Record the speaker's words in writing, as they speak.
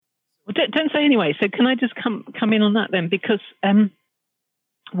Well, don't say anyway. So can I just come in on that then? Because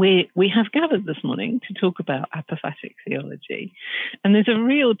we have gathered this morning to talk about apophatic theology, and there's a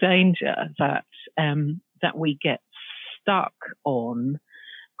real danger that that we get stuck on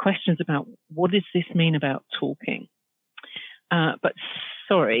questions about what does this mean about talking. But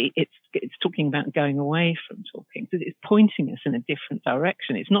sorry, it's talking about going away from talking, because it's pointing us in a different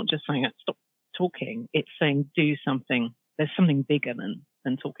direction. It's not just saying stop talking; it's saying do something. There's something bigger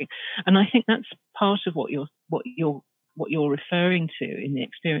than talking, and I think that's part of what you're referring to in the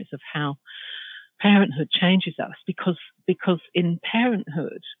experience of how parenthood changes us, because in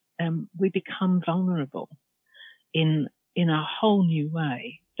parenthood we become vulnerable in a whole new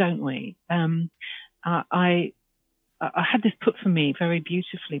way, don't we? I had this put for me very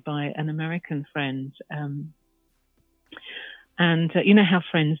beautifully by an American friend, and you know how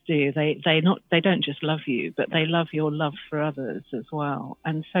friends do. They don't just love you, but they love your love for others as well.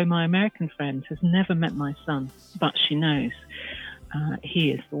 And so my American friend has never met my son, but she knows he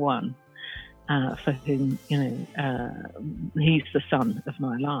is the one for whom, he's the son of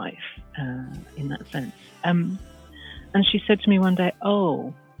my life in that sense. And she said to me one day,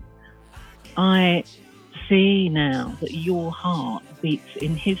 "Oh, I see now that your heart beats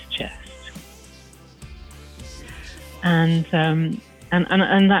in his chest." And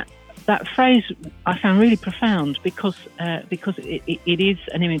that phrase I found really profound because it is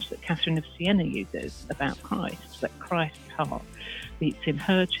an image that Catherine of Siena uses about Christ, that Christ's heart beats in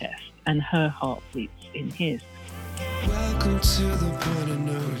her chest and her heart beats in his. Welcome to the point of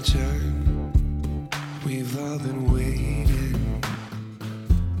no return. We've all been waiting.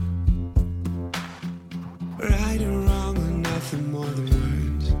 Right and wrong are nothing more than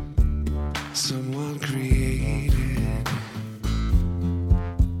words someone created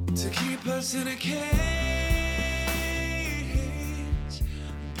to keep us in a cage.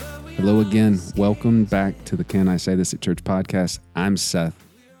 Hello again. Welcome back to the Can I Say This at Church podcast. I'm Seth.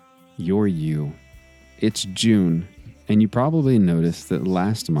 You're you. It's June, and you probably noticed that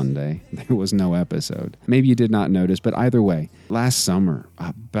last Monday there was no episode. Maybe you did not notice, but either way, last summer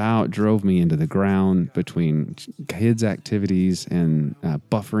about drove me into the ground between kids' activities and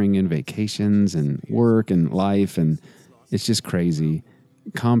buffering in vacations and work and life, and it's just crazy.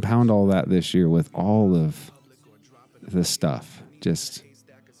 Compound all that this year with all of the stuff. Just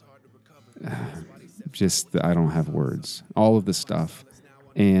I don't have words. All of the stuff.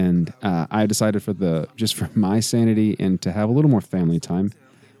 And I decided for my sanity and to have a little more family time,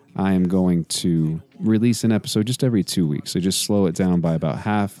 I am going to release an episode just every 2 weeks. So just slow it down by about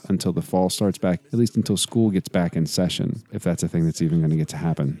half until the fall starts back, at least until school gets back in session, if that's a thing that's even going to get to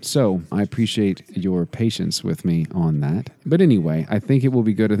happen. So I appreciate your patience with me on that. But anyway, I think it will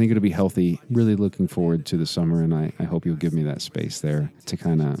be good. I think it'll be healthy. Really looking forward to the summer, and I hope you'll give me that space there to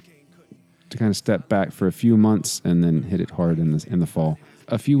kind of step back for a few months and then hit it hard in the fall.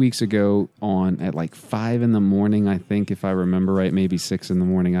 A few weeks ago at like 5 a.m, I think, if I remember right, maybe 6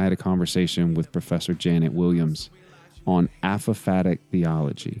 a.m, I had a conversation with Professor Janet Williams on apophatic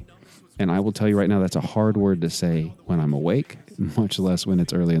theology. And I will tell you right now, that's a hard word to say when I'm awake, much less when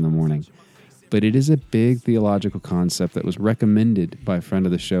it's early in the morning. But it is a big theological concept that was recommended by a friend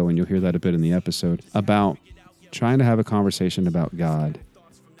of the show, and you'll hear that a bit in the episode, about trying to have a conversation about God,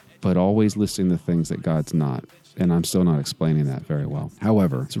 but always listing the things that God's not. And I'm still not explaining that very well.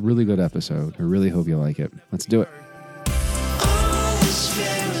 However, it's a really good episode. I really hope you like it. Let's do it.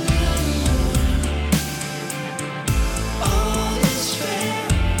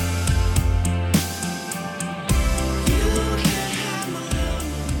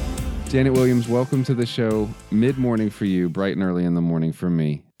 Janet Williams, welcome to the show. Mid-morning for you, bright and early in the morning for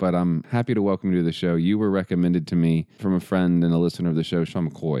me. But I'm happy to welcome you to the show. You were recommended to me from a friend and a listener of the show, Sean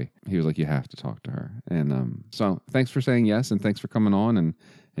McCoy. He was like, you have to talk to her. And so thanks for saying yes, and thanks for coming on and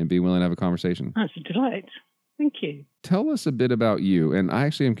being willing to have a conversation. That's a delight. Thank you. Tell us a bit about you. And I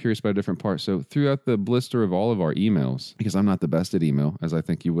actually am curious about a different part. So throughout the blister of all of our emails, because I'm not the best at email, as I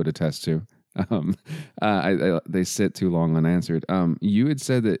think you would attest to, they sit too long unanswered. You had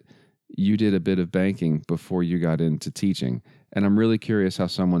said that you did a bit of banking before you got into teaching. And I'm really curious how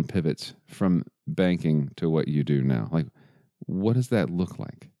someone pivots from banking to what you do now. Like, what does that look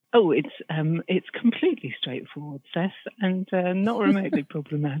like? Oh, it's completely straightforward, Seth, and not remotely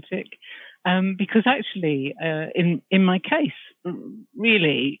problematic. Because actually, in my case,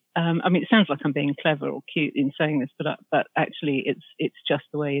 really, I mean, it sounds like I'm being clever or cute in saying this, but actually, it's just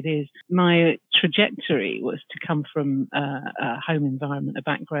the way it is. My trajectory was to come from a home environment, a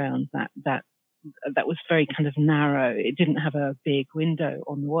background that was very kind of narrow. It didn't have a big window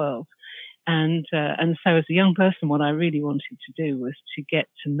on the world. And so as a young person, what I really wanted to do was to get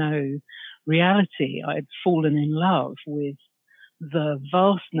to know reality. I'd fallen in love with the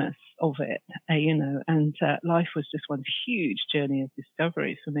vastness of it, and life was just one huge journey of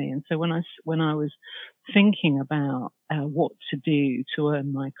discovery for me. And so when I was thinking about what to do to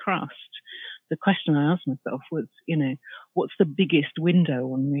earn my crust, the question I asked myself was, what's the biggest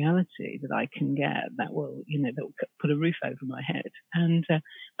window on reality that I can get that will put a roof over my head? And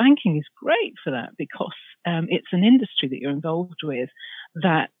banking is great for that, because it's an industry that you're involved with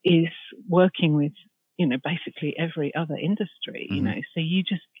that is working with basically every other industry, so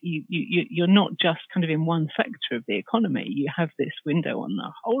you're not just kind of in one sector of the economy. You have this window on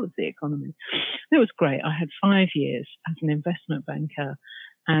the whole of the economy. It was great. I had 5 years as an investment banker,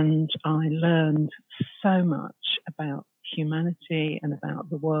 and I learned so much about humanity and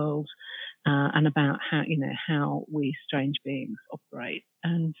about the world, and about how we strange beings operate.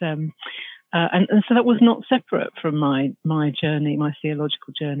 And so that was not separate from my journey, my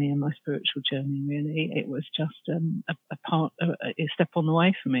theological journey and my spiritual journey, really. It was just a step on the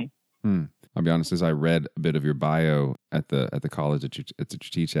way for me. I'll be honest, as I read a bit of your bio at the college that you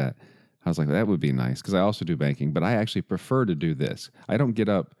teach at, I was like, that would be nice, because I also do banking, but I actually prefer to do this. I don't get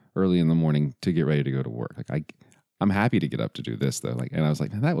up early in the morning to get ready to go to work. I'm happy to get up to do this, though. And I was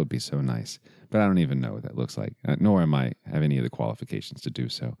like, man, that would be so nice. But I don't even know what that looks like, nor am I have any of the qualifications to do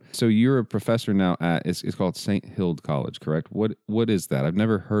so. So you're a professor now at, it's called St. Hild College, correct? What is that? I've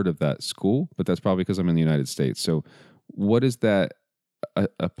never heard of that school, but that's probably because I'm in the United States. So what is that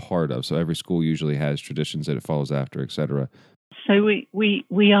a part of? So every school usually has traditions that it follows after, et cetera. So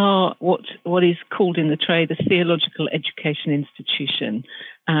we are what is called in the trade a theological education institution.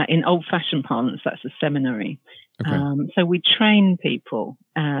 In old-fashioned parlance, that's a seminary. Okay. So we train people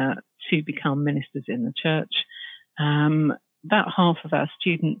to become ministers in the church. About half of our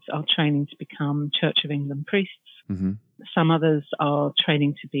students are training to become Church of England priests. Mm-hmm. Some others are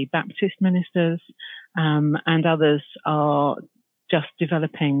training to be Baptist ministers, and others are just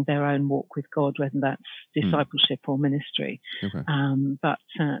developing their own walk with God, whether that's discipleship or ministry. Okay.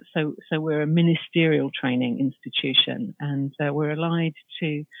 So we're a ministerial training institution, and we're allied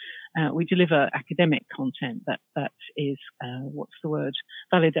to, we deliver academic content that is,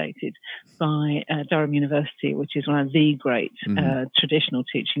 validated by Durham University, which is one of the great traditional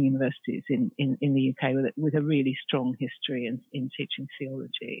teaching universities in the UK, with a really strong history in teaching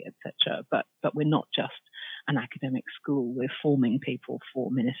theology, etc. But we're not just an academic school. We're forming people for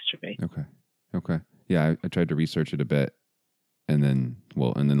ministry. Okay. Yeah, I tried to research it a bit, and then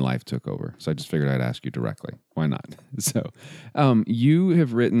life took over. So I just figured I'd ask you directly. Why not? So you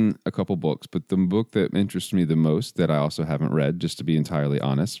have written a couple books, but the book that interests me the most, that I also haven't read, just to be entirely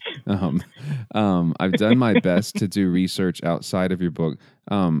honest, I've done my best to do research outside of your book.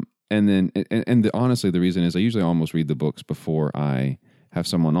 Honestly, the reason is I usually almost read the books before I have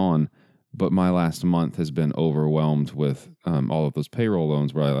someone on. But my last month has been overwhelmed with all of those payroll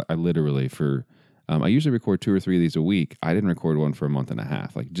loans, where I literally I usually record 2 or 3 of these a week. I didn't record one for a month and a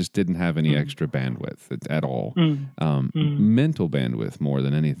half. Just didn't have any extra bandwidth at all. Mental bandwidth more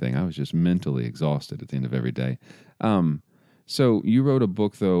than anything. I was just mentally exhausted at the end of every day. So you wrote a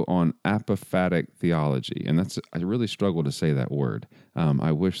book, though, on apophatic theology, and I really struggle to say that word.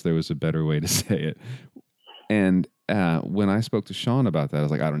 I wish there was a better way to say it. And when I spoke to Sean about that, I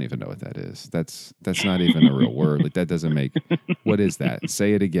was like, I don't even know what that is. That's not even a real word. That doesn't make, what is that?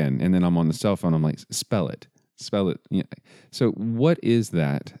 Say it again. And then I'm on the cell phone. I'm like, spell it. Yeah. So what is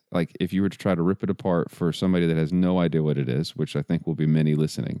that? If you were to try to rip it apart for somebody that has no idea what it is, which I think will be many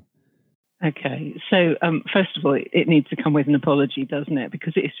listening. Okay. So first of all, it needs to come with an apology, doesn't it?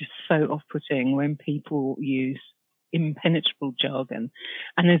 Because it is just so off-putting when people use impenetrable jargon,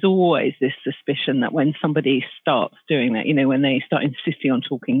 and there's always this suspicion that when somebody starts doing that, when they start insisting on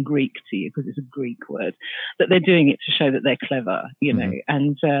talking Greek to you because it's a Greek word, that they're doing it to show that they're clever,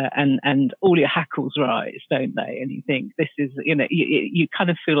 and all your hackles rise, don't they? And you think this is, you kind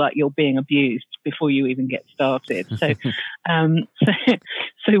of feel like you're being abused before you even get started. So,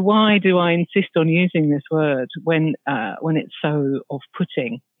 so why do I insist on using this word when it's so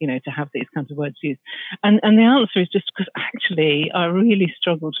off-putting, to have these kinds of words used? And the answer is just because actually I really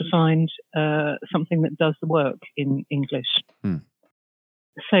struggle to find something that does the work in English.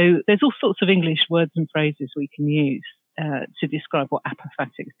 So there's all sorts of English words and phrases we can use to describe what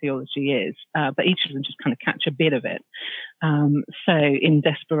apophatic theology is, but each of them just kind of catch a bit of it. So in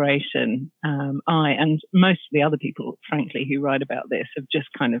desperation, I and most of the other people, frankly, who write about this have just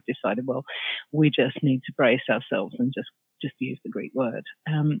kind of decided, well, we just need to brace ourselves and just just use the Greek word.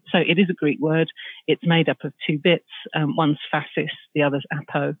 So it is a Greek word. It's made up of two bits. One's phasis, the other's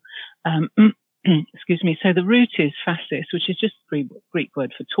apo. Excuse me. So the root is phasis, which is just a Greek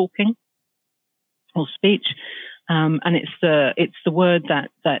word for talking or speech. And it's the word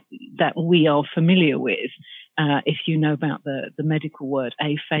that we are familiar with. If you know about the medical word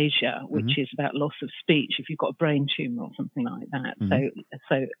aphasia, which is about loss of speech, if you've got a brain tumor or something like that.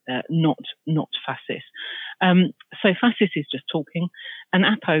 So not phasis. So phasis is just talking, and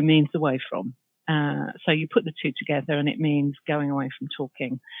apo means away from. So you put the two together, and it means going away from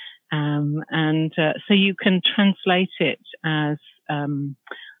talking. So you can translate it as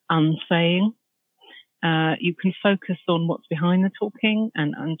unsaying. You can focus on what's behind the talking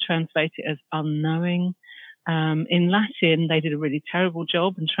and translate it as unknowing. In Latin, they did a really terrible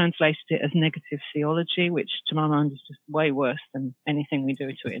job and translated it as negative theology, which to my mind is just way worse than anything we do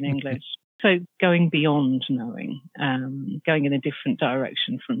to it in English. So going beyond knowing, going in a different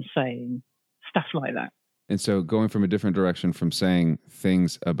direction from saying, stuff like that. And so going from a different direction from saying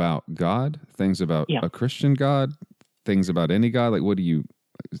things about God, things about a Christian God, things about any God, like what do you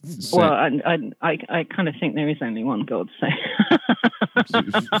say? Well, I kind of think there is only one God, so.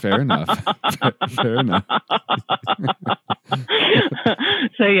 Fair enough. Fair enough.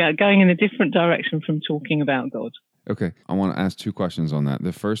 So yeah, going in a different direction from talking about God. Okay, I want to ask two questions on that.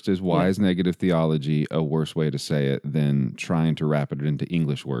 The first is, why is negative theology a worse way to say it than trying to wrap it into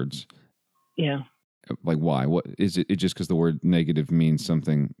English words? Yeah. Like why? What is it? Just because the word negative means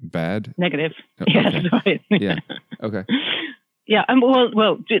something bad? Negative. Okay. Yeah, that's right. Yeah. Okay. Yeah.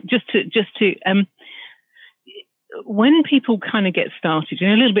 Well, just to when people kind of get started, a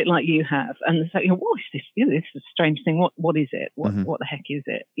little bit like you have, and say, what is this? This is a strange thing. What is it? What the heck is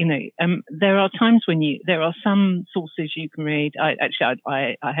it? There are times when there are some sources you can read. I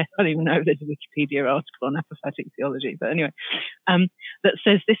don't even know if there's a Wikipedia article on apophatic theology, but anyway, that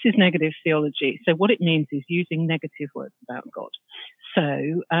says this is negative theology. So what it means is using negative words about God.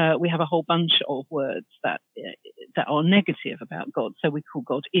 So we have a whole bunch of words that are negative about God. So we call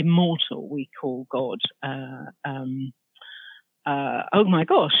God immortal. We call God, oh my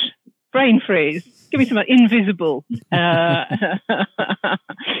gosh, brain freeze. Give me some invisible.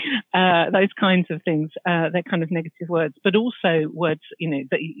 Those kinds of things. They're kind of negative words, but also words,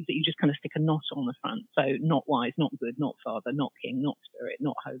 that you just kind of stick a not on the front. So not wise, not good, not father, not king, not spirit,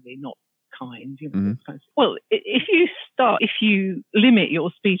 not holy, not kind. Well, if you limit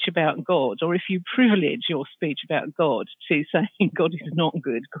your speech about God, or if you privilege your speech about God to saying God is not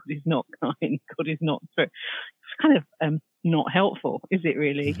good, God is not kind, God is not spirit, it's kind of not helpful, is it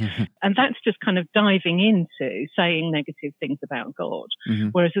really? And that's just kind of diving into saying negative things about God.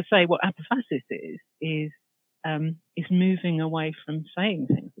 Whereas I say what apophasis is moving away from saying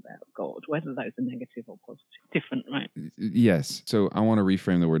things about God, whether those are negative or positive. Different, right? Yes. So I want to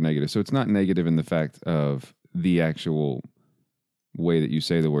reframe the word negative. So it's not negative in the fact of the actual way that you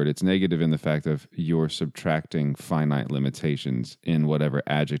say the word. It's negative in the fact of you're subtracting finite limitations in whatever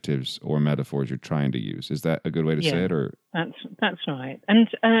adjectives or metaphors you're trying to use. Is that a good way to say it? Or that's right. And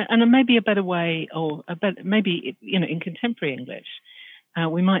maybe a better way, or maybe in contemporary English,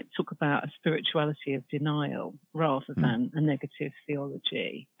 we might talk about a spirituality of denial rather than a negative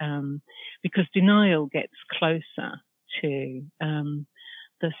theology, because denial gets closer to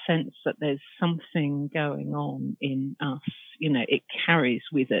the sense that there's something going on in us. It carries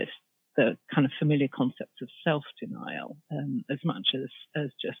with it the kind of familiar concepts of self-denial, as much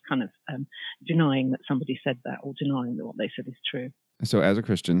as just kind of denying that somebody said that, or denying that what they said is true. So as a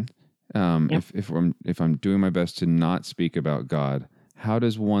Christian, if I'm doing my best to not speak about God, how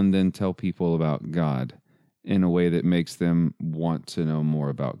does one then tell people about God in a way that makes them want to know more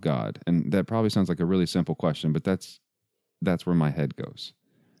about God? And that probably sounds like a really simple question, but that's where my head goes.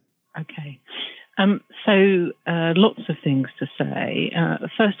 Okay. So lots of things to say.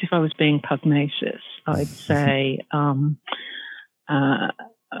 First, if I was being pugnacious, I'd say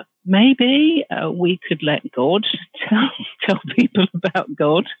maybe we could let God tell people about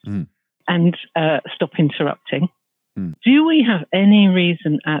God and stop interrupting. Do we have any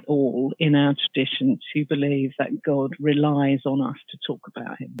reason at all in our tradition to believe that God relies on us to talk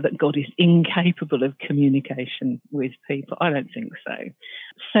about him, that God is incapable of communication with people? I don't think so.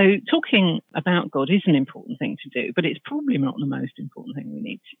 So talking about God is an important thing to do, but it's probably not the most important thing we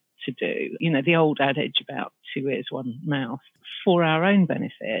need to do. The old adage about 2 ears, 1 mouth. For our own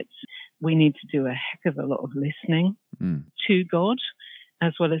benefit, we need to do a heck of a lot of listening to God,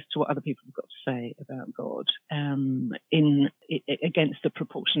 as well as to what other people have got to say about God, against the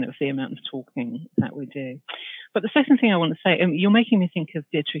proportion of the amount of talking that we do. But the second thing I want to say, you're making me think of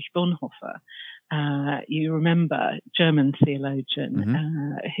Dietrich Bonhoeffer, You remember German theologian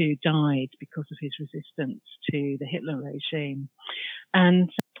Mm-hmm. who died because of his resistance to the Hitler regime. And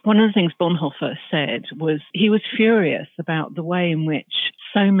one of the things Bonhoeffer said was he was furious about the way in which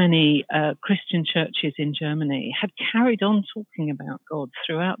so many Christian churches in Germany had carried on talking about God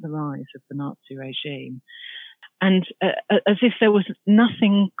throughout the rise of the Nazi regime. And as if there was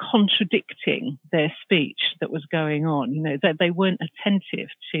nothing contradicting their speech that was going on, that they weren't attentive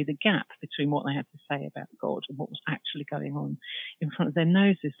to the gap between what they had to say about God and what was actually going on in front of their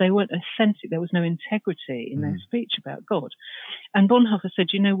noses. They weren't authentic. There was no integrity in their speech about God. And Bonhoeffer said,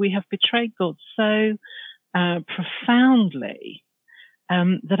 we have betrayed God so profoundly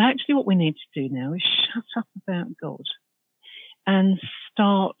that actually what we need to do now is shut up about God and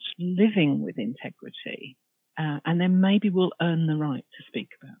start living with integrity. And then maybe we'll earn the right to speak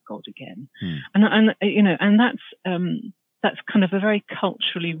about God again. And that's kind of a very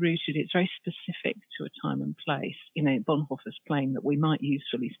culturally rooted. It's very specific to a time and place. Bonhoeffer's claim that we might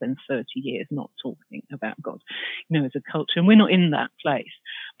usefully spend 30 years not talking about God, as a culture, and we're not in that place.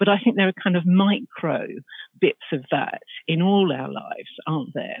 But I think there are kind of micro bits of that in all our lives,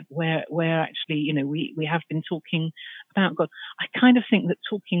 aren't there? Where actually, we have been talking about God. I kind of think that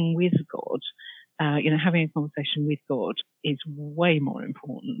talking with God, having a conversation with God is way more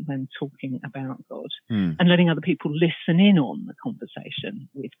important than talking about God and letting other people listen in on the conversation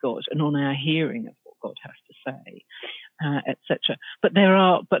with God and on our hearing of what God has to say, etc. But there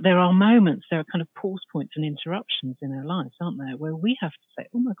are moments, there are kind of pause points and interruptions in our lives, aren't there, where we have to say,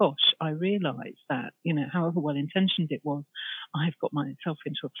 oh my gosh, I realise that, however well intentioned it was, I've got myself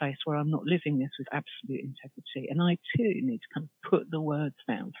into a place where I'm not living this with absolute integrity. And I too need to kind of put the words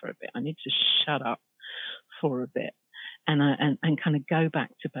down for a bit. I need to shut up for a bit and kind of go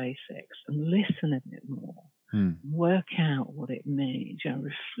back to basics and listen a bit more, work out what it means,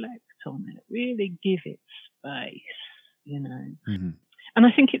 reflect on it, really give it space, And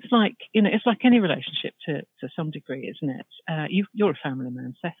I think it's like any relationship to some degree, isn't it? You're a family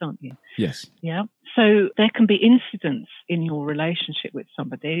man, Seth, aren't you? Yes. Yeah. So there can be incidents in your relationship with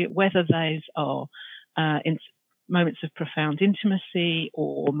somebody, whether those are moments of profound intimacy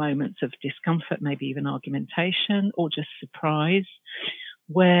or moments of discomfort, maybe even argumentation or just surprise,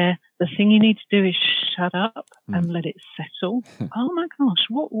 where the thing you need to do is shut up and let it settle. Oh my gosh,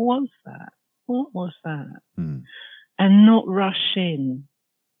 what was that? What was that? And not rush in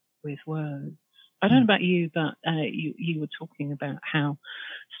with words. I don't know about you, but you were talking about how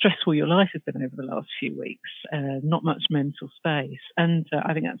stressful your life has been over the last few weeks, not much mental space. And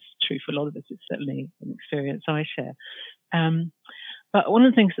I think that's true for a lot of us. It's certainly an experience I share. But one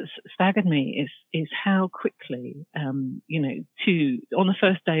of the things that staggered me is how quickly, on the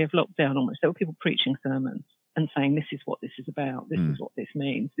first day of lockdown almost, there were people preaching sermons and saying, this is what this is about, this is what this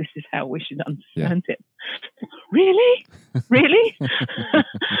means, this is how we should understand it. Really? Really?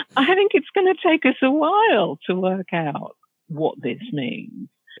 I think it's going to take us a while to work out what this means.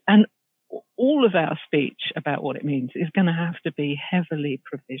 And all of our speech about what it means is going to have to be heavily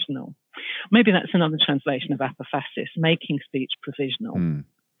provisional. Maybe that's another translation of apophasis, making speech provisional.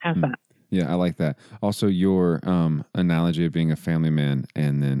 How's that? Yeah, I like that. Also, your analogy of being a family man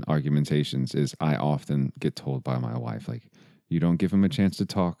and then argumentations is I often get told by my wife, like, you don't give him a chance to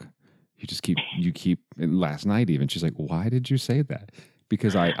talk. You keep, last night even, she's like, why did you say that?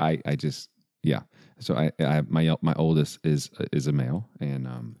 Because I just, yeah. So my oldest is a male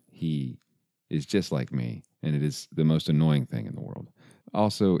and he is just like me. And it is the most annoying thing in the world.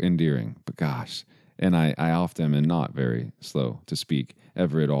 Also endearing, but gosh. And I often am not very slow to speak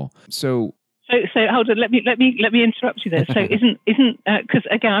ever at all. So hold on, let me interrupt you there. So isn't because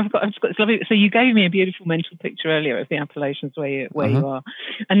again I've got this lovely. So you gave me a beautiful mental picture earlier of the Appalachians where you are,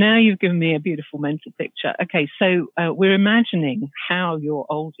 and now you've given me a beautiful mental picture. Okay, so we're imagining how your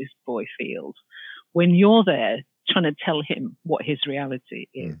oldest boy feels when you're there trying to tell him what his reality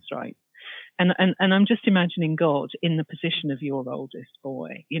is, right? And I'm just imagining God in the position of your oldest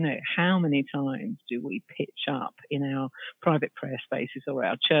boy. How many times do we pitch up in our private prayer spaces or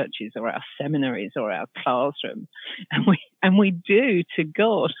our churches or our seminaries or our classrooms, and we do to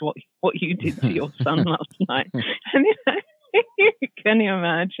God what you did to your son last night? And can you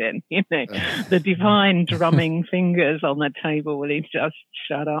imagine, the divine drumming fingers on the table? Will he just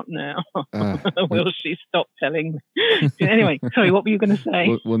shut up now? Will she stop telling me? Anyway, sorry, what were you going to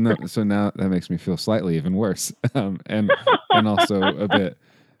say? Well, no. So now that makes me feel slightly even worse, and also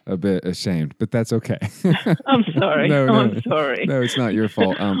a bit ashamed, but that's okay. I'm sorry. No, I'm sorry. No, it's not your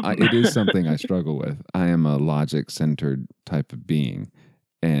fault. It is something I struggle with. I am a logic-centered type of being.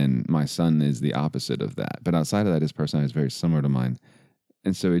 And my son is the opposite of that. But outside of that, his personality is very similar to mine.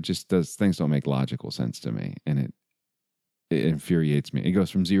 And so it just does, things don't make logical sense to me. And it infuriates me. It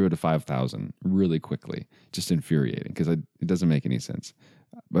goes from 0 to 5,000 really quickly. Just infuriating because it doesn't make any sense.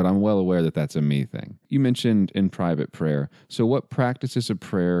 But I'm well aware that that's a me thing. You mentioned in private prayer. So what practices of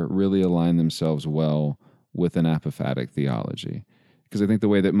prayer really align themselves well with an apophatic theology? Because I think the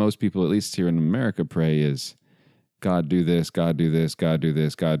way that most people, at least here in America, pray is, God do this, God do this, God do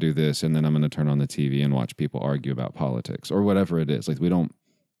this, God do this, and then I'm going to turn on the TV and watch people argue about politics or whatever it is. Like we don't,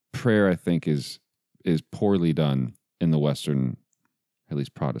 prayer I think is poorly done in the Western, at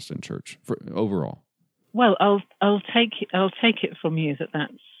least Protestant church for overall. Well, I'll take it from you that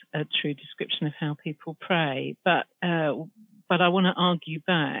that's a true description of how people pray, but I want to argue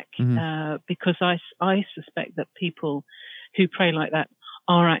back because I suspect that people who pray like that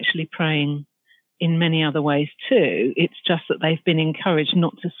are actually praying in many other ways too. It's just that they've been encouraged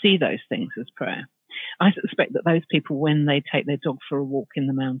not to see those things as prayer. I suspect that those people, when they take their dog for a walk in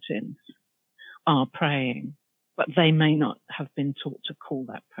the mountains, are praying, but they may not have been taught to call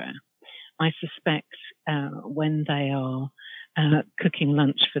that prayer. I suspect when they are cooking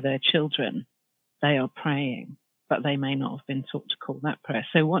lunch for their children, they are praying, but they may not have been taught to call that prayer.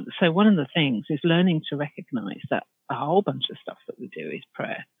 So one of the things is learning to recognize that a whole bunch of stuff that we do is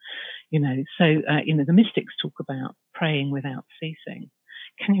prayer. The mystics talk about praying without ceasing.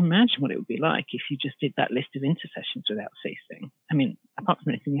 Can you imagine what it would be like if you just did that list of intercessions without ceasing? I mean, apart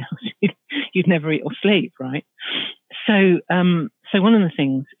from anything else, you'd never eat or sleep, right? So one of the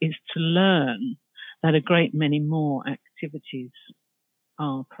things is to learn that a great many more activities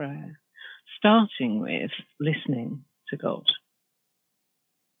are prayer, starting with listening to God,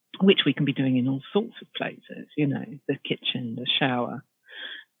 which we can be doing in all sorts of places, the kitchen, the shower,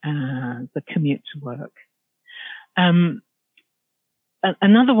 the commute to work.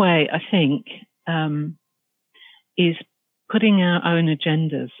 Another way, I think, is putting our own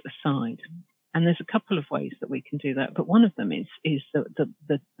agendas aside. And there's a couple of ways that we can do that, but one of them is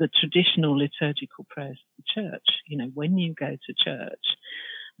the traditional liturgical prayers of the church. When you go to church,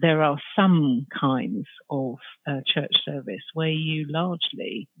 there are some kinds of church service where you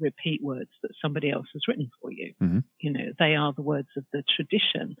largely repeat words that somebody else has written for you. Mm-hmm. They are the words of the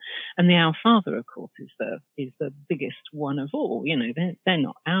tradition, and the Our Father, of course, is the biggest one of all. They're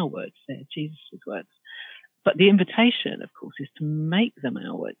not our words; they're Jesus' words. But the invitation, of course, is to make them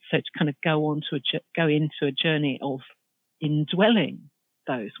our words. So to kind of go into a journey of indwelling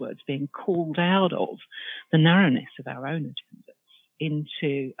those words, being called out of the narrowness of our own agendas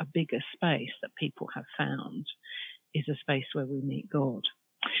into a bigger space that people have found is a space where we meet God.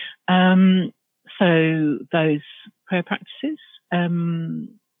 So those prayer practices.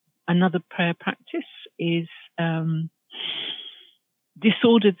 Another prayer practice is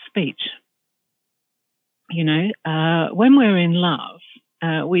disordered speech. When we're in love,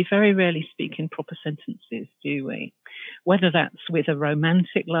 we very rarely speak in proper sentences, do we? Whether that's with a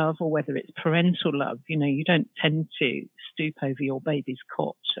romantic love or whether it's parental love, you don't tend to stoop over your baby's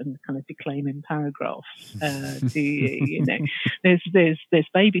cot and kind of declaim in paragraphs, do you? There's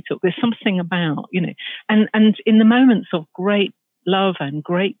baby talk. There's something about, and in the moments of great love and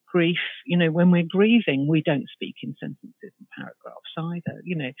great grief, when we're grieving, we don't speak in sentences and paragraphs either.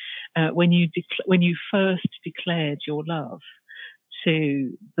 When you first declared your love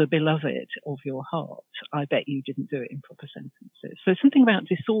to the beloved of your heart, I bet you didn't do it in proper sentences. So something about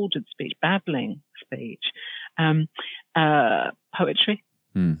disordered speech, babbling speech, poetry,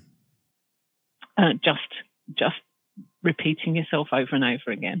 just repeating yourself over and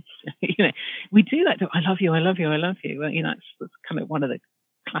over again. We do that. I love you, I love you, I love you. Well, that's kind of one of the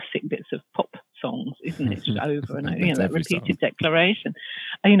classic bits of pop songs, isn't it? Just over and over, that repeated declaration.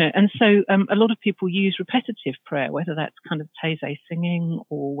 And so a lot of people use repetitive prayer, whether that's kind of Taizé singing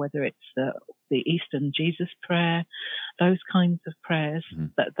or whether it's the Eastern Jesus prayer, those kinds of prayers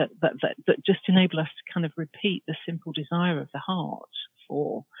that just enable us to kind of repeat the simple desire of the heart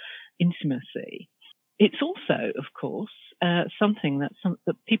for intimacy. It's also, of course, something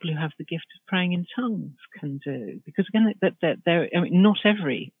that people who have the gift of praying in tongues can do, because again, not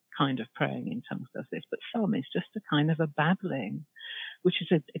every kind of praying in tongues does this, but some is just a kind of a babbling, which is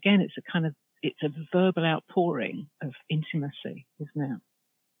it's a verbal outpouring of intimacy, isn't it?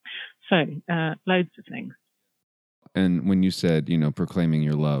 So loads of things. And when you said, proclaiming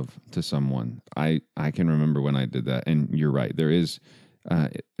your love to someone, I can remember when I did that, and you're right. There's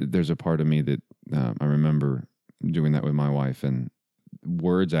a part of me that I remember doing that with my wife, and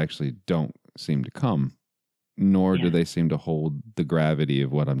words actually don't seem to come, nor do they seem to hold the gravity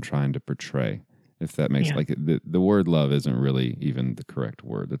of what I'm trying to portray. If that makes the word love isn't really even the correct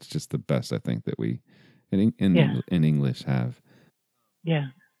word. It's just the best I think that we in English have. Yeah.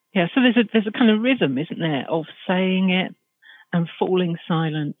 Yeah. So there's a kind of rhythm, isn't there, of saying it and falling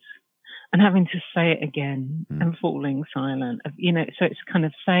silent and having to say it again and falling silent. So it's kind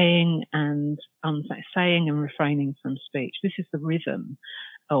of saying and saying and refraining from speech. This is the rhythm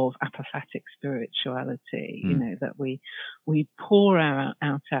of apophatic spirituality, that we pour out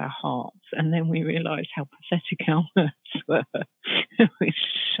our hearts and then we realize how pathetic our words were. We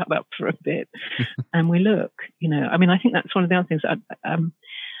shut up for a bit and we look, I think that's one of the other things.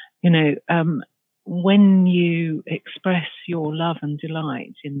 When you express your love and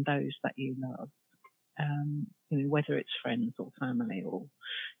delight in those that you love, whether it's friends or family or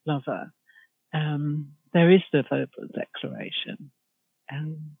lover, there is the verbal declaration,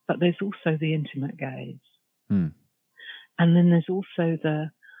 but there's also the intimate gaze. And then there's also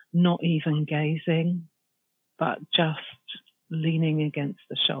the not even gazing, but just leaning against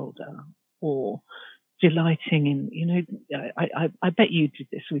the shoulder or delighting in, I bet you did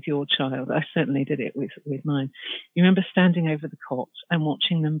this with your child. I certainly did it with mine. You remember standing over the cot and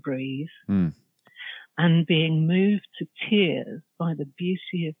watching them breathe and being moved to tears by the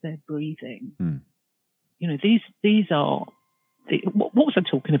beauty of their breathing. These are, what was I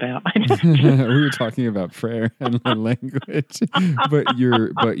talking about? We were talking about prayer and language, but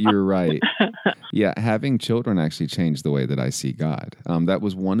you're right. Yeah, having children actually changed the way that I see God. That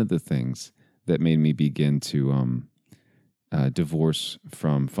was one of the things that made me begin to divorce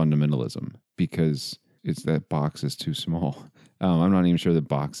from fundamentalism, because it's that box is too small. I'm not even sure the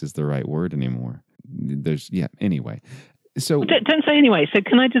box is the right word anymore. Anyway. So don't say anyway. So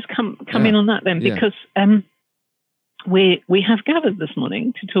can I just come in on that then? Because we have gathered this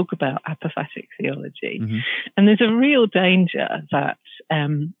morning to talk about apophatic theology, and there's a real danger that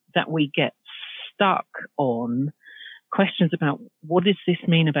we get stuck on questions about what does this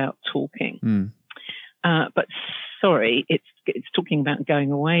mean about talking. But sorry, it's talking about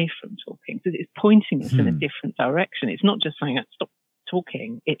going away from talking, because it's pointing us in a different direction. It's not just saying stop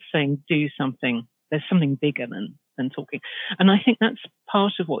talking. It's saying do something. There's something bigger than talking. And I think that's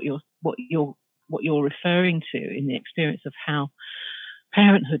part of what you're referring to in the experience of how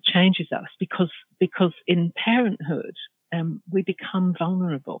parenthood changes us, because in parenthood we become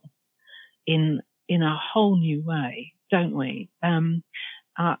vulnerable in a whole new way, don't we?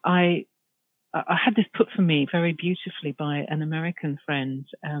 I had this put for me very beautifully by an American friend,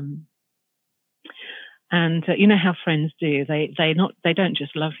 and you know how friends do. They don't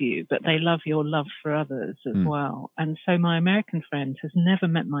just love you, but they love your love for others as well. And so my American friend has never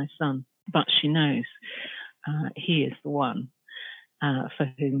met my son, but she knows he is the one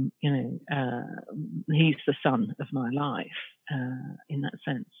for whom he's the son of my life in that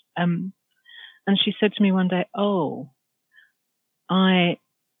sense. And she said to me one day, "Oh, I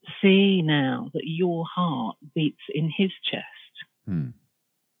see now that your heart beats in his chest."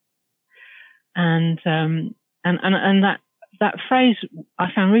 And that phrase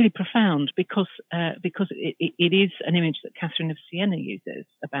I found really profound, because it is an image that Catherine of Siena uses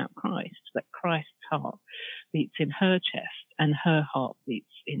about Christ, that Christ's heart beats in her chest and her heart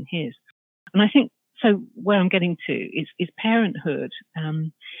beats in his. And I think, so where I'm getting to is parenthood,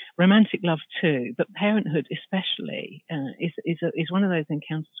 romantic love too, but parenthood especially is one of those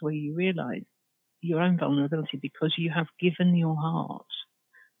encounters where you realize your own vulnerability, because you have given your heart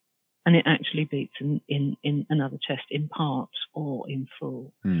and it actually beats in another chest, in part or in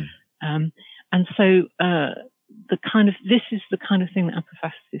full. And so this is the kind of thing that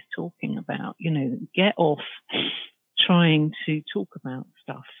Apophasis is talking about. Get off trying to talk about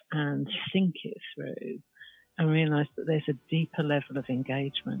stuff and think it through, and realize that there's a deeper level of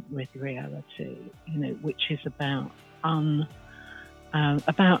engagement with reality, which is about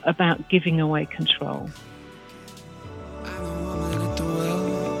giving away control. I'm the woman at the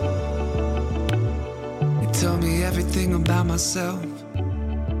well. You tell me everything about myself.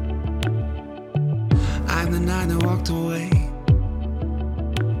 I'm the night that walked away.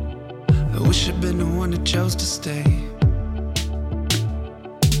 I wish I'd been the one that chose to stay.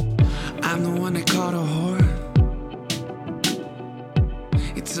 I'm the one that called a whore.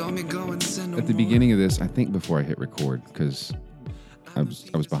 You told me go and send At the beginning of this, I think before I hit record, because I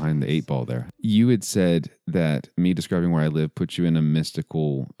was behind the 8 ball there, you had said that me describing where I live puts you in a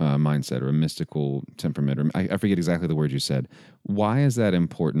mystical mindset or a mystical temperament, or I forget exactly the word you said. Why is that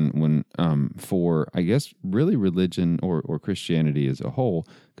important when for, I guess, really religion or Christianity as a whole?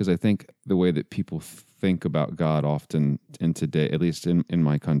 Because I think the way that people think about God often in today, at least in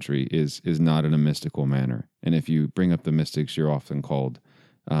my country, is not in a mystical manner. And if you bring up the mystics, you're often called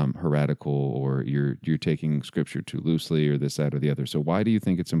heretical, or you're taking scripture too loosely, or this, that, or the other. So why do you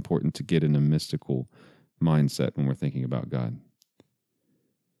think it's important to get in a mystical mindset when we're thinking about God?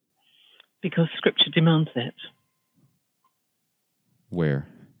 Because Scripture demands it. Where?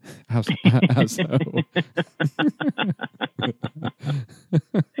 How so?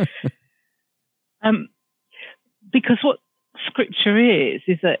 Because what Scripture is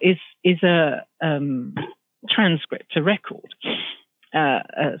a transcript, a record,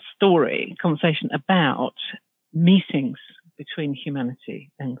 a story, conversation about meetings between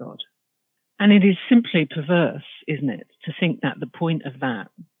humanity and God. And it is simply perverse, isn't it, to think that the point of that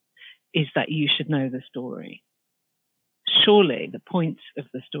is that you should know the story. Surely the point of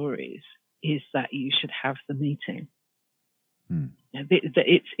the stories is that you should have the meeting.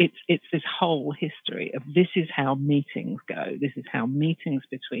 It's this whole history of this is how meetings go. This is how meetings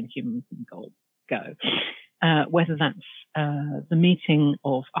between humans and God go. Whether that's the meeting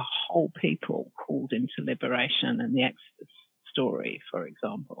of a whole people called into liberation and the Exodus story, for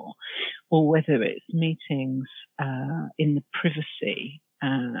example, or whether it's meetings in the privacy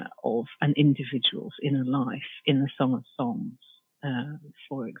of an individual's inner life in the Song of Songs,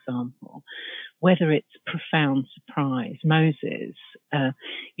 for example, whether it's profound surprise, Moses,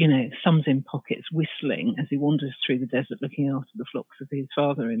 thumbs in pockets, whistling as he wanders through the desert looking after the flocks of his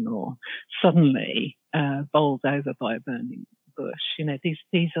father-in-law, suddenly bowled over by a burning bush.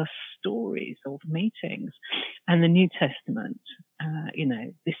 These are stories of meetings. And the New Testament,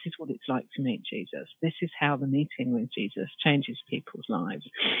 this is what it's like to meet Jesus. This is how the meeting with Jesus changes people's lives.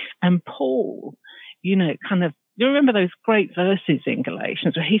 And Paul, you remember those great verses in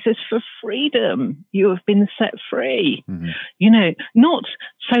Galatians where he says, for freedom, you have been set free. Mm-hmm. Not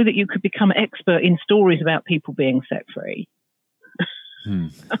so that you could become expert in stories about people being set free.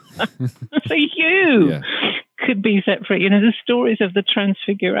 So you could be set free. The stories of the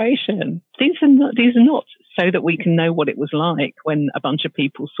Transfiguration. These are not so that we can know what it was like when a bunch of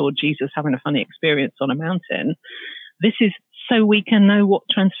people saw Jesus having a funny experience on a mountain. This is so we can know what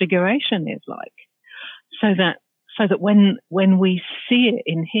Transfiguration is like. So that when we see it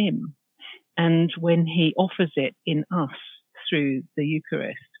in him and when he offers it in us through the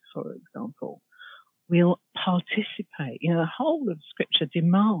Eucharist, for example, we'll participate. The whole of Scripture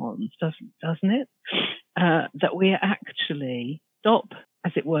demands, doesn't it, that we actually stop,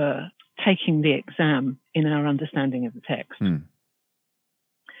 as it were, taking the exam in our understanding of the text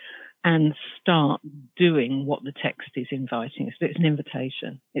and start doing what the text is inviting us. It's an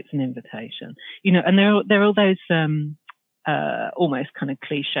invitation. It's an invitation. And there are all those almost kind of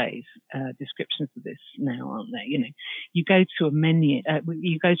cliches descriptions of this now, aren't there? You go to a menu,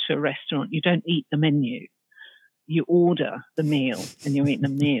 you go to a restaurant, you don't eat the menu. You order the meal and you eat the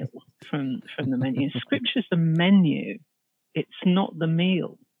meal from the menu. Scripture's the menu. It's not the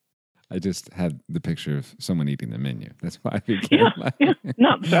meal. I just had the picture of someone eating the menu. That's why I became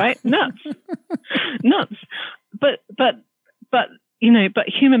nuts, right? Nuts. But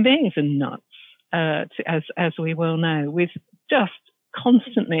human beings are nuts, as we well know, with just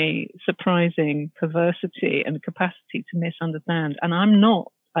constantly surprising perversity and capacity to misunderstand. And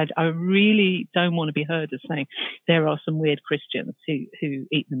I really don't want to be heard as saying there are some weird Christians who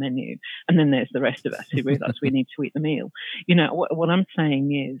eat the menu, and then there's the rest of us who realize we need to eat the meal. What I'm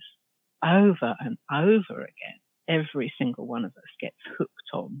saying is, over and over again, every single one of us gets hooked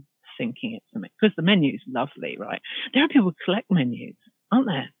on thinking it's the menu. Because the menu's lovely, right? There are people who collect menus, aren't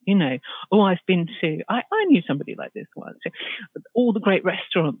there? I've been to, I knew somebody like this once. All the great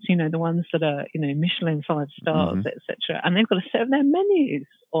restaurants, the ones that are, Michelin 5 stars, etc. And they've got a set of their menus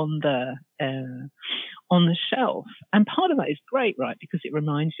on the shelf. And part of that is great, right? Because it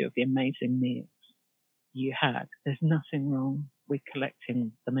reminds you of the amazing meals you had. There's nothing wrong with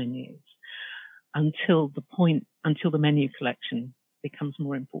collecting the menus until the menu collection becomes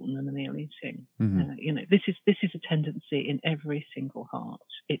more important than the meal eating. This is a tendency in every single heart.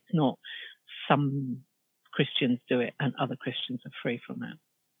 It's not some Christians do it and other Christians are free from that.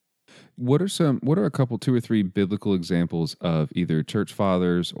 What are a couple, 2 or 3 biblical examples of either church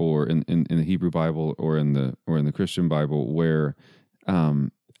fathers or in the Hebrew Bible or in the Christian Bible where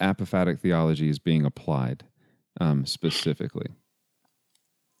apophatic theology is being applied specifically?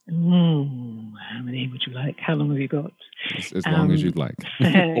 How many would you like? How long have you got? As long as you'd like,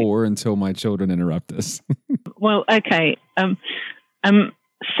 or until my children interrupt us. Well, okay. So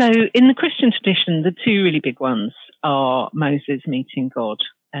in the Christian tradition, the 2 really big ones are Moses meeting God.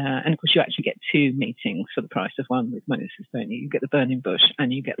 And of course, you actually get 2 meetings for the price of one with Moses, don't you? You get the burning bush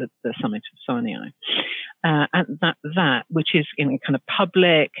and you get the summit of Sinai. And that, which is kind of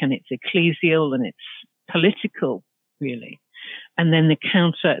public and it's ecclesial and it's political, really. And then the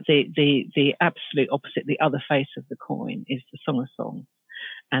counter, the absolute opposite, the other face of the coin is the Song of Songs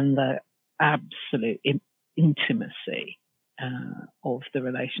and the absolute intimacy of the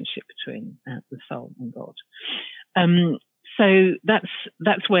relationship between the soul and God. So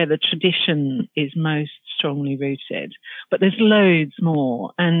that's where the tradition is most strongly rooted. But there's loads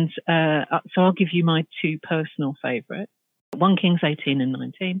more, and so I'll give you my two personal favourites. 1 Kings 18 and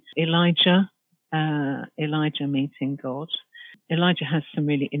 19. Elijah meeting God. Elijah has some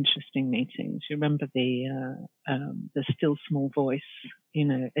really interesting meetings. You remember the still small voice.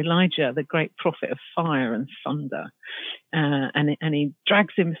 Elijah, the great prophet of fire and thunder, and he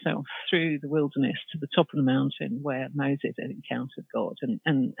drags himself through the wilderness to the top of the mountain where Moses had encountered God,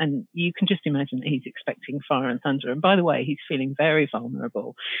 and you can just imagine that he's expecting fire and thunder. And by the way, he's feeling very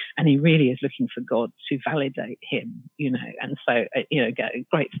vulnerable, and he really is looking for God to validate him. And so a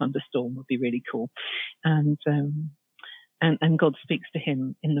great thunderstorm would be really cool, and God speaks to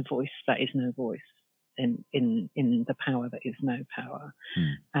him in the voice that is no voice. In the power that is no power,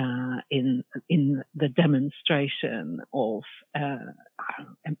 in the demonstration of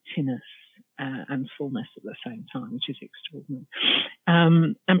emptiness and fullness at the same time, which is extraordinary.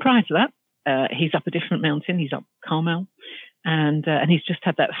 And prior to that, he's up a different mountain. He's up Carmel, and he's just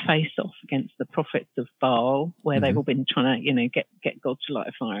had that face-off against the prophets of Baal, where they've all been trying to, get God to light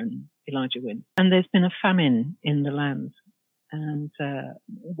a fire, and Elijah wins. And there's been a famine in the land. And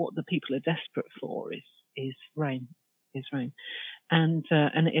what the people are desperate for is rain, and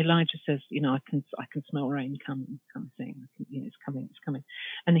Elijah says, I can smell rain coming, it's coming,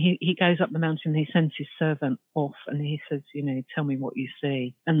 and he goes up the mountain. He sends his servant off, and he says, tell me what you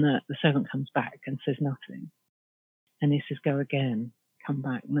see, and the servant comes back and says nothing, and he says, go again. Come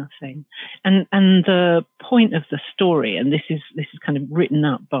back, nothing. And the point of the story, and this is kind of written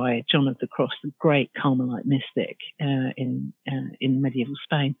up by John of the Cross, the great Carmelite mystic in medieval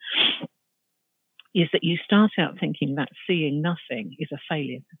Spain, is that you start out thinking that seeing nothing is a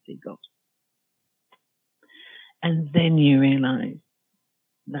failure to see God, and then you realise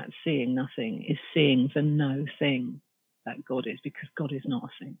that seeing nothing is seeing the no thing that God is, because God is not a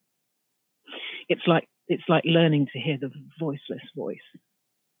thing. It's like learning to hear the voiceless voice.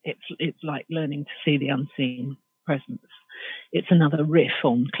 It's like learning to see the unseen presence. It's another riff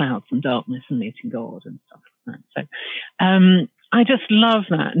on clouds and darkness and meeting God and stuff like that. So I just love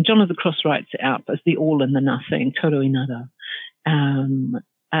that. And John of the Cross writes it up as the all and the nothing, todo y nada.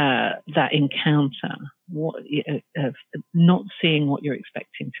 That encounter, of not seeing what you're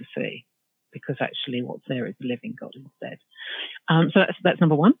expecting to see, because actually what's there is the living God instead. So that's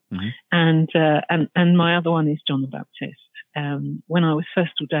number one. And my other one is John the Baptist. When I was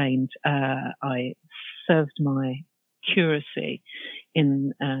first ordained, I served my curacy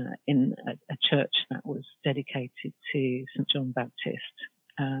in a church that was dedicated to St. John the Baptist.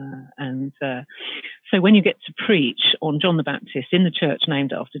 So when you get to preach on John the Baptist in the church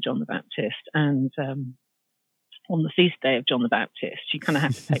named after John the Baptist, and on the feast day of John the Baptist, you kind of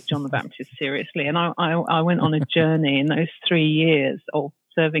have to take John the Baptist seriously. And I went on a journey in those 3 years of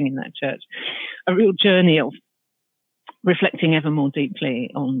serving in that church, a real journey of reflecting ever more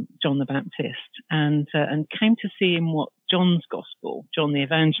deeply on John the Baptist, and came to see in what John's gospel, John the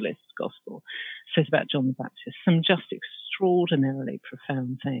Evangelist's gospel, says about John the Baptist, some just extraordinarily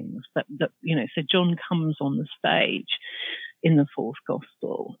profound things. That so John comes on the stage in the fourth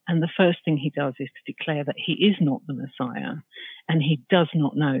gospel, and the first thing he does is to declare that he is not the Messiah, and he does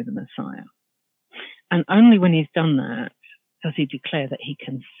not know the Messiah. And only when he's done that does he declare that he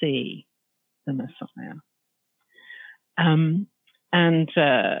can see the Messiah.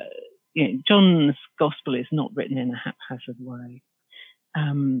 John's gospel is not written in a haphazard way.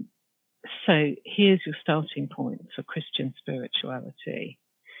 So here's your starting point for Christian spirituality.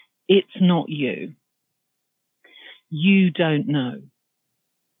 It's not you. You don't know.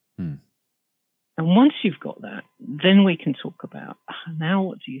 And once you've got that, then we can talk about, now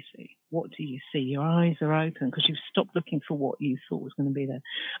what do you see? What do you see? Your eyes are open because you've stopped looking for what you thought was going to be there.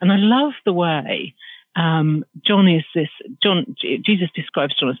 And I love the way Jesus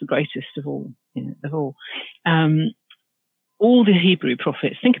describes John as the greatest of all, all the Hebrew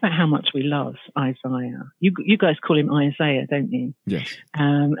prophets. Think about how much we love Isaiah. You guys call him Isaiah, don't you? Yes.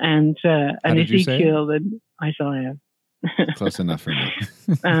 And Ezekiel and Isaiah. Close enough for me.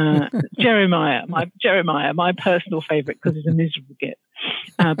 Jeremiah, my personal favorite because he's a miserable git,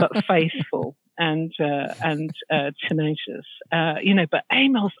 but faithful and tenacious. But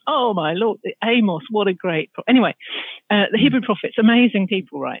Amos, oh my Lord, Amos, what a great. Anyway, the Hebrew prophets, amazing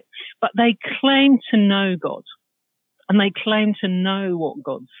people, right? But they claim to know God. And they claim to know what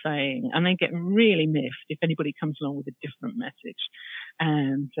God's saying, and they get really miffed if anybody comes along with a different message,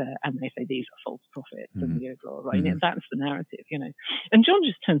 and they say these are false prophets and blah blah, right? That's the narrative, And John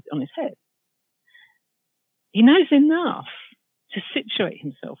just turns it on his head. He knows enough to situate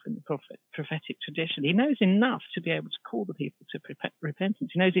himself in the prophetic tradition. He knows enough to be able to call the people to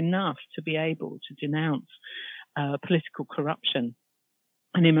repentance. He knows enough to be able to denounce political corruption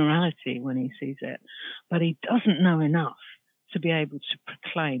and immorality when he sees it. But he doesn't know enough to be able to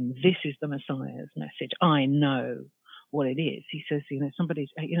proclaim, this is the Messiah's message. I know what it is. He says,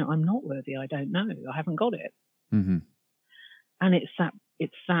 I'm not worthy. I don't know. I haven't got it. Mm-hmm. And it's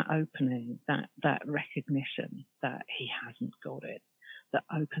that opening, that recognition that he hasn't got it, that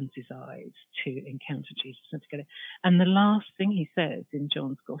opens his eyes to encounter Jesus and to get it. And the last thing he says in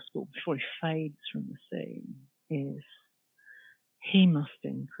John's Gospel before he fades from the scene is, he must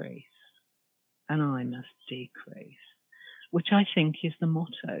increase and I must decrease, which I think is the motto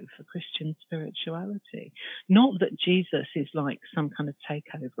for Christian spirituality. Not that Jesus is like some kind of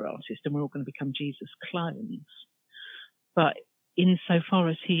takeover artist and we're all going to become Jesus clones, but insofar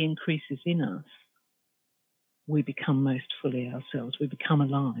as he increases in us, we become most fully ourselves. We become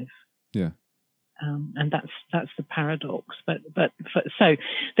alive. Yeah. And that's the paradox. So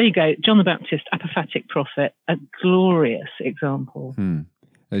there you go. John the Baptist, apophatic prophet, a glorious example.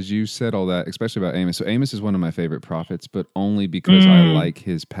 As you said all that, especially about Amos. So Amos is one of my favorite prophets, but only because I like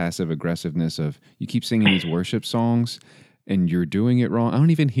his passive aggressiveness of, you keep singing these worship songs and you're doing it wrong. I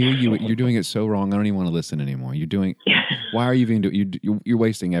don't even hear you. You're doing it so wrong. I don't even want to listen anymore. You're doing, why are you even doing, you're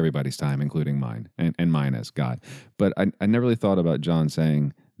wasting everybody's time, including mine and mine as God. But I never really thought about John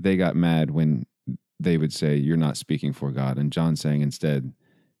saying they got mad when they would say, you're not speaking for God. And John saying instead,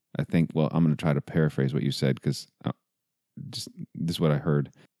 I think, well, I'm going to try to paraphrase what you said because this is what I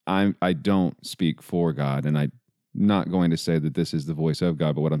heard. I don't speak for God, and I'm not going to say that this is the voice of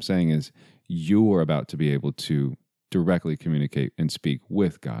God, but what I'm saying is you are about to be able to directly communicate and speak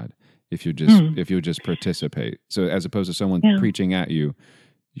with God if you just participate. So as opposed to someone preaching at you,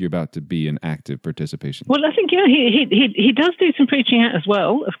 you're about to be in active participation. Well, I think he does do some preaching out as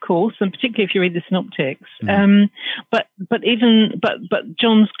well, of course, and particularly if you read the Synoptics. But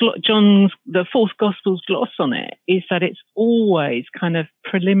John's the fourth Gospel's gloss on it is that it's always kind of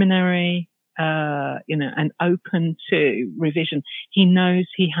preliminary, and open to revision. He knows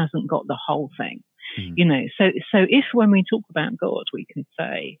he hasn't got the whole thing. So if when we talk about God, we can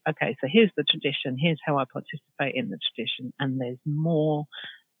say, okay, so here's the tradition, here's how I participate in the tradition, and there's more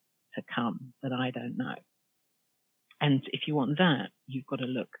to come that I don't know. And if you want that, you've got to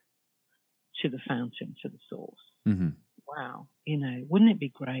look to the fountain, to the source. Mm-hmm. Wow. Wouldn't it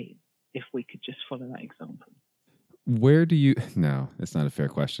be great if we could just follow that example? Where do you... No, that's not a fair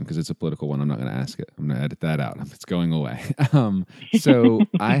question because it's a political one. I'm not going to ask it. I'm going to edit that out. It's going away. So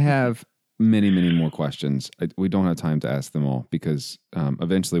I have many, many more questions. We don't have time to ask them all because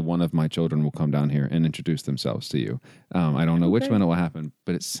eventually one of my children will come down here and introduce themselves to you. I don't know which one it will happen,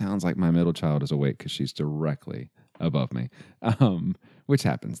 but it sounds like my middle child is awake because she's directly above me, which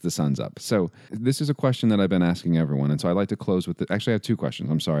happens. The sun's up. So this is a question that I've been asking everyone, and so I'd like to close with it. Actually, I have two questions.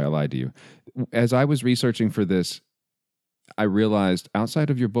 I'm sorry, I lied to you. As I was researching for this, I realized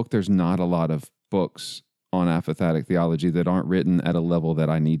outside of your book, there's not a lot of books on apophatic theology that aren't written at a level that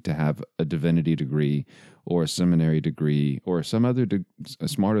I need to have a divinity degree or a seminary degree or some other a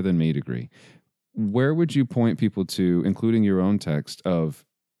smarter than me degree. Where would you point people to, including your own text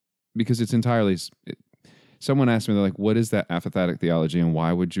because it's entirely, someone asked me, they're like, what is that apophatic theology and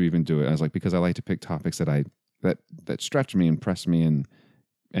why would you even do it? I was like, because I like to pick topics that stretch me and press me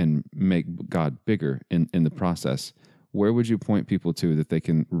and make God bigger in the process. Where would you point people to that they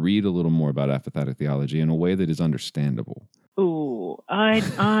can read a little more about apophatic theology in a way that is understandable? Oh,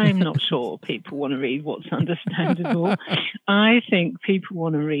 I'm not sure people want to read what's understandable. I think people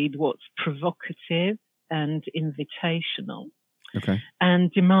want to read what's provocative and invitational, and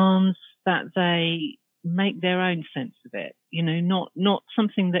demands that they make their own sense of it. Not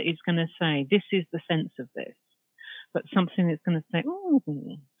something that is going to say, this is the sense of this, but something that's going to say, oh,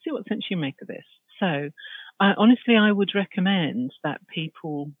 see what sense you make of this. So honestly, I would recommend that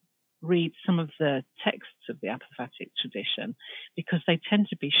people read some of the texts of the apophatic tradition because they tend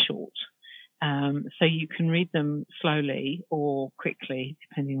to be short. So you can read them slowly or quickly,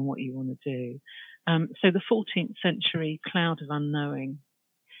 depending on what you want to do. So the 14th century Cloud of Unknowing,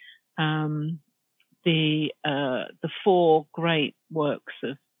 the four great works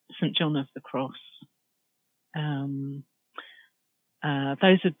of St. John of the Cross,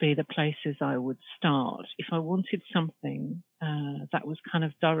 those would be the places I would start if I wanted something that was kind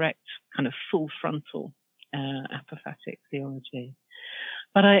of direct, kind of full frontal apophatic theology.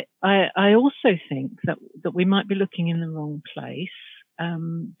 But I also think that we might be looking in the wrong place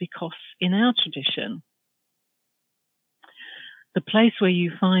because in our tradition, the place where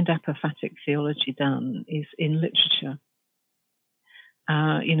you find apophatic theology done is in literature.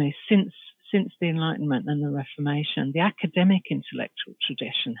 Since the Enlightenment and the Reformation, the academic intellectual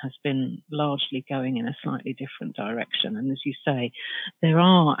tradition has been largely going in a slightly different direction. And as you say, there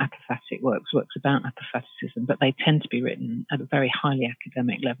are apophatic works about apophaticism, but they tend to be written at a very highly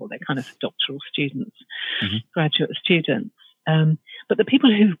academic level. They're kind of doctoral students, graduate students. But the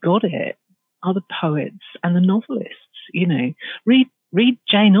people who've got it are the poets and the novelists. Read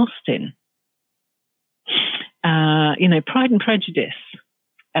Jane Austen. Pride and Prejudice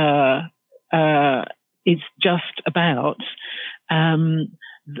is just about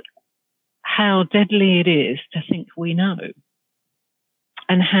how deadly it is to think we know,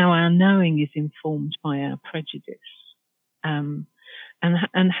 and how our knowing is informed by our prejudice, and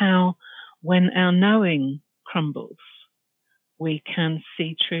how when our knowing crumbles, we can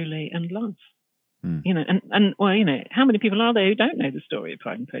see truly and love. How many people are there who don't know the story of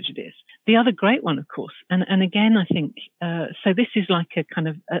Pride and Prejudice? The other great one, of course, and again, I think, so this is like a kind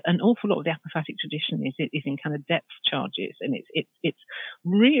of, an awful lot of the apophatic tradition is in kind of depth charges, and it's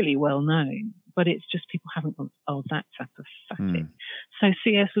really well known, but it's just people haven't gone, oh, that's apophatic. So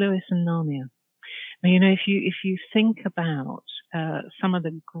C.S. Lewis and Narnia. Now, if you think about some of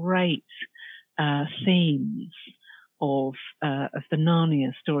the great themes of the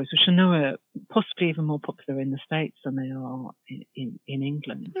Narnia stories, which I know are possibly even more popular in the States than they are in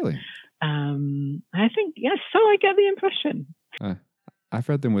England. Really? I think, yes, so I get the impression. I've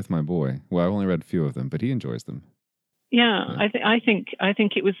read them with my boy. Well, I've only read a few of them, but he enjoys them. Yeah. I think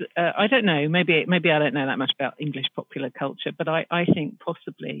it was, I don't know, maybe I don't know that much about English popular culture, but I think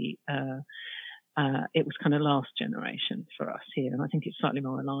possibly it was kind of last generation for us here, and I think it's slightly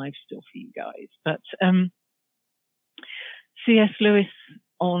more alive still for you guys. But C.S. Lewis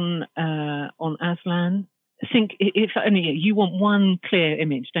on Aslan. I think if only you want one clear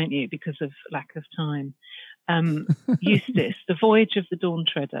image, don't you? Because of lack of time. Eustace, the voyage of the Dawn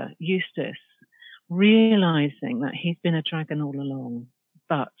Treader. Eustace realizing that he's been a dragon all along,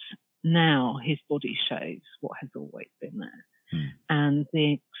 but now his body shows what has always been there. And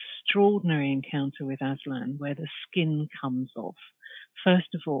the extraordinary encounter with Aslan, where the skin comes off.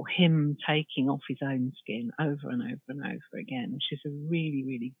 First of all, him taking off his own skin over and over and over again, which is a really,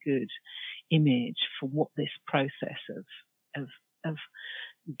 really good image for what this process of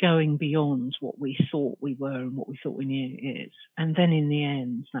going beyond what we thought we were and what we thought we knew is. And then in the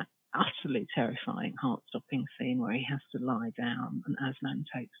end, that utterly terrifying, heart-stopping scene where he has to lie down and Aslan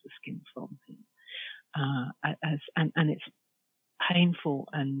takes the skin from him. And it's painful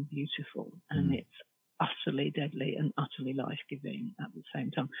and beautiful, and it's utterly deadly and utterly life-giving at the same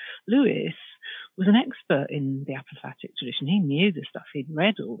time. Lewis was an expert in the apophatic tradition. He knew the stuff. He'd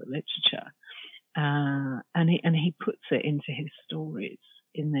read all the literature, and he puts it into his stories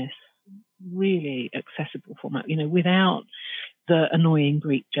in this really accessible format, without the annoying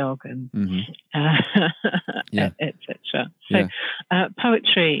Greek jargon, etc. So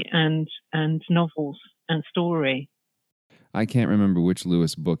poetry and novels and story. I can't remember which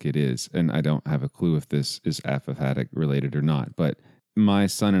Lewis book it is, and I don't have a clue if this is apophatic related or not. But my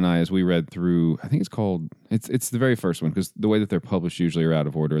son and I, as we read through, I think it's the very first one, because the way that they're published usually are out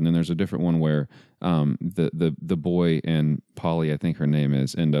of order. And then there's a different one where the boy and Polly, I think her name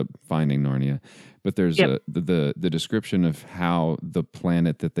is, end up finding Narnia. But there's the description of how the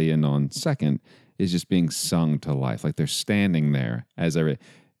planet that they end on second is just being sung to life, like they're standing there as I read.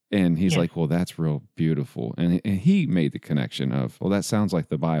 And he's like, well, that's real beautiful. And he made the connection of, well, that sounds like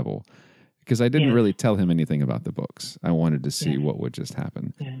the Bible. Because I didn't really tell him anything about the books. I wanted to see what would just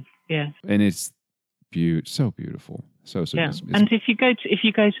happen. Yeah. And it's so beautiful. So yeah. And if you go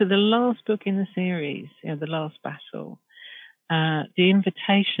to the last book in the series, The Last Battle, the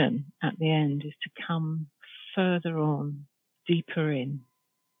invitation at the end is to come further on, deeper in.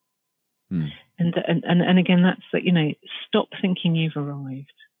 And again, that's that, stop thinking you've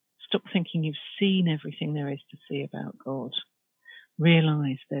arrived. Stop thinking you've seen everything there is to see about God.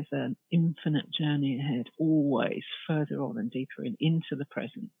 Realize there's an infinite journey ahead, always further on and deeper into the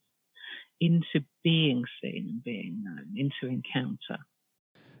present, into being seen and being known, into encounter.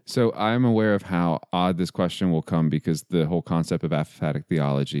 So I'm aware of how odd this question will come, because the whole concept of apophatic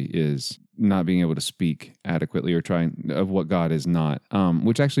theology is not being able to speak adequately or trying of what God is not,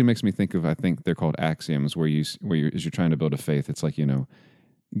 which actually makes me think of, I think they're called axioms, where you're trying to build a faith. It's like,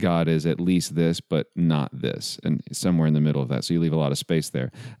 God is at least this, but not this, and somewhere in the middle of that. So you leave a lot of space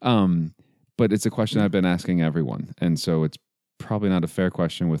there. But it's a question I've been asking everyone, and so it's probably not a fair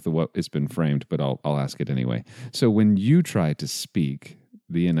question with what it's been framed, but I'll ask it anyway. So when you try to speak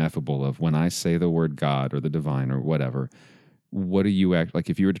the ineffable of, when I say the word God or the divine or whatever, what do you act like?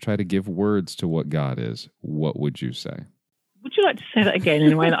 If you were to try to give words to what God is, what would you say? Would you like to say that again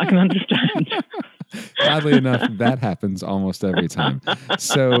in a way that I can understand? Oddly enough, that happens almost every time.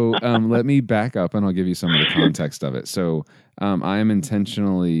 So let me back up and I'll give you some of the context of it. So I am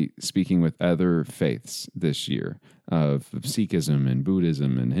intentionally speaking with other faiths this year of Sikhism and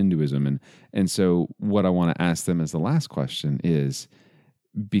Buddhism and Hinduism. And so what I want to ask them as the last question is,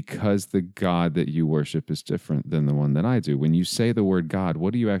 because the God that you worship is different than the one that I do, when you say the word God,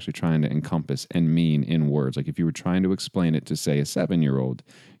 what are you actually trying to encompass and mean in words? Like if you were trying to explain it to, say, a 7-year-old,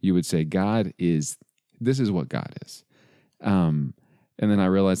 you would say, this is what God is. And then I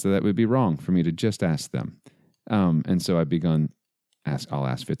realized that would be wrong for me to just ask them. And so I'll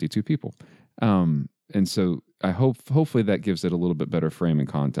ask 52 people. And so I hopefully that gives it a little bit better frame and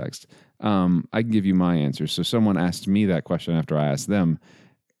context. I can give you my answer. So someone asked me that question after I asked them,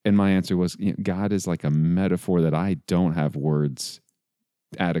 and my answer was, God is like a metaphor that I don't have words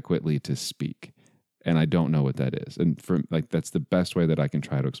adequately to speak, and I don't know what that is. And that's the best way that I can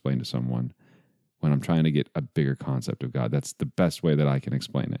try to explain to someone when I'm trying to get a bigger concept of God. That's the best way that I can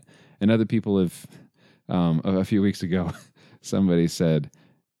explain it. And other people have, a few weeks ago, somebody said,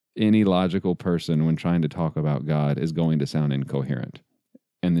 any logical person when trying to talk about God is going to sound incoherent.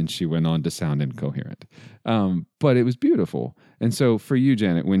 And then she went on to sound incoherent. But it was beautiful. And so for you,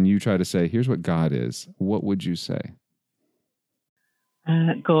 Janet, when you try to say, here's what God is, what would you say?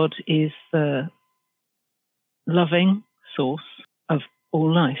 God is the loving source of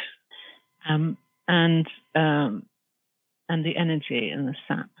all life. And the energy and the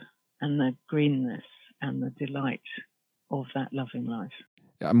sap and the greenness and the delight of that loving life.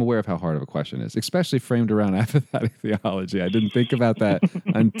 I'm aware of how hard of a question it is, especially framed around apophatic theology. I didn't think about that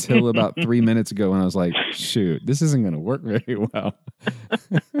until about 3 minutes ago when I was like, shoot, this isn't going to work very well.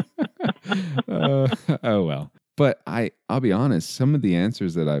 Oh, well. But I'll be honest, some of the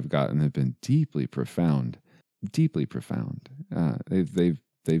answers that I've gotten have been deeply profound. They've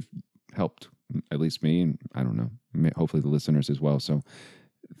helped at least me, and I don't know, hopefully the listeners as well. So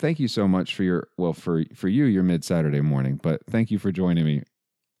thank you so much for your mid-Saturday morning, but thank you for joining me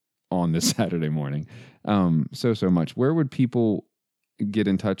on this Saturday morning. So much. Where would people get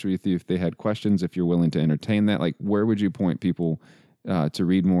in touch with you if they had questions, if you're willing to entertain that? Like, where would you point people to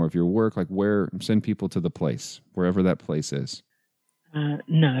read more of your work? Like, send people to the place, wherever that place is?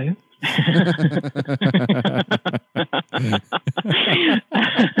 No.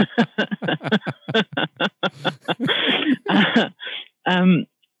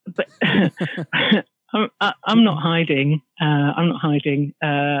 But I'm not hiding.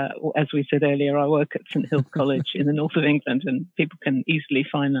 As we said earlier, I work at St Hills College in the north of England, and people can easily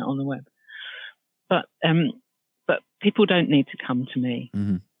find that on the web. But people don't need to come to me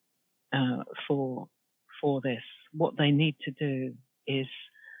for this. What they need to do is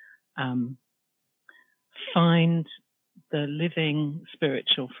find the living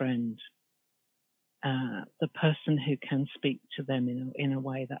spiritual friend, the person who can speak to them in a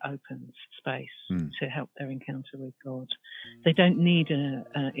way that opens space to help their encounter with God. They don't need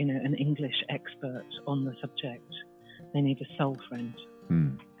an English expert on the subject. They need a soul friend.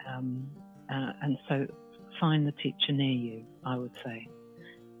 And so find the teacher near you, I would say,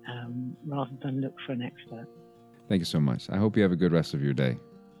 rather than look for an expert. Thank you so much. I hope you have a good rest of your day.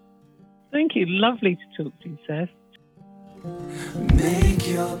 Thank you. Lovely to talk to you, Seth. Make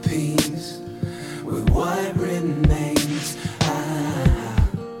your peace with what remains.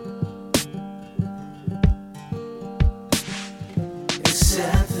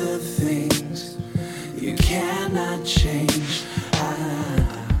 Accept the things you cannot change.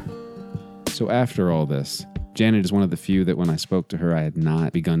 So after all this, Janet is one of the few that when I spoke to her, I had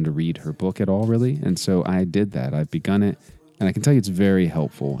not begun to read her book at all, really. And so I did that. I've begun it, and I can tell you it's very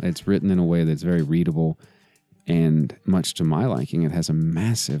helpful. It's written in a way that's very readable, and much to my liking, it has a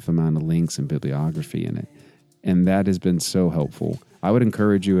massive amount of links and bibliography in it. And that has been so helpful. I would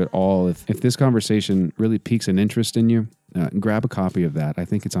encourage you at all, if this conversation really piques an interest in you, grab a copy of that. I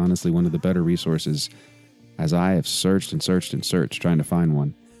think it's honestly one of the better resources, as I have searched and searched and searched trying to find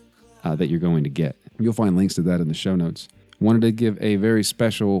one, that you're going to get. You'll find links to that in the show notes. Wanted to give a very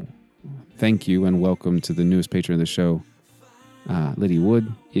special thank you and welcome to the newest patron of the show, Liddy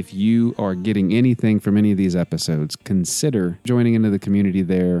Wood. If you are getting anything from any of these episodes, consider joining into the community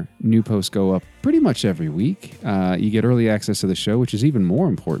there. New posts go up pretty much every week. You get early access to the show, which is even more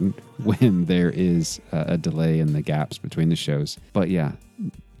important when there is a delay in the gaps between the shows. But yeah,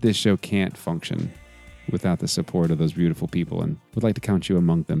 this show can't function without the support of those beautiful people, and would like to count you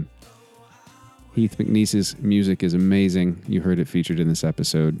among them. Heath McNeese's music is amazing. You heard it featured in this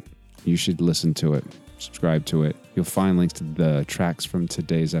episode. You should listen to it. Subscribe to it. You'll find links to the tracks from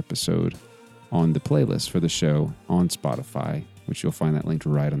today's episode on the playlist for the show on Spotify, which you'll find that linked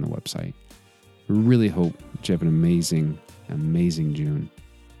right on the website. We really hope that you have an amazing, amazing June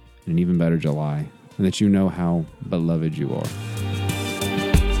and an even better July, and that you know how beloved you are.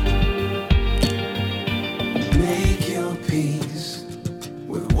 Make your peace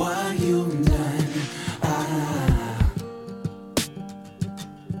with what you've done.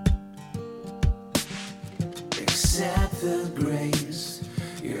 Accept the grace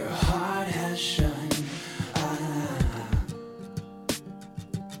your heart has shown.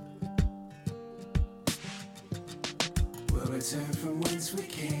 We'll return from whence we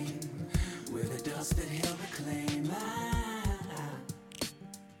came, with the dust that he'll reclaim.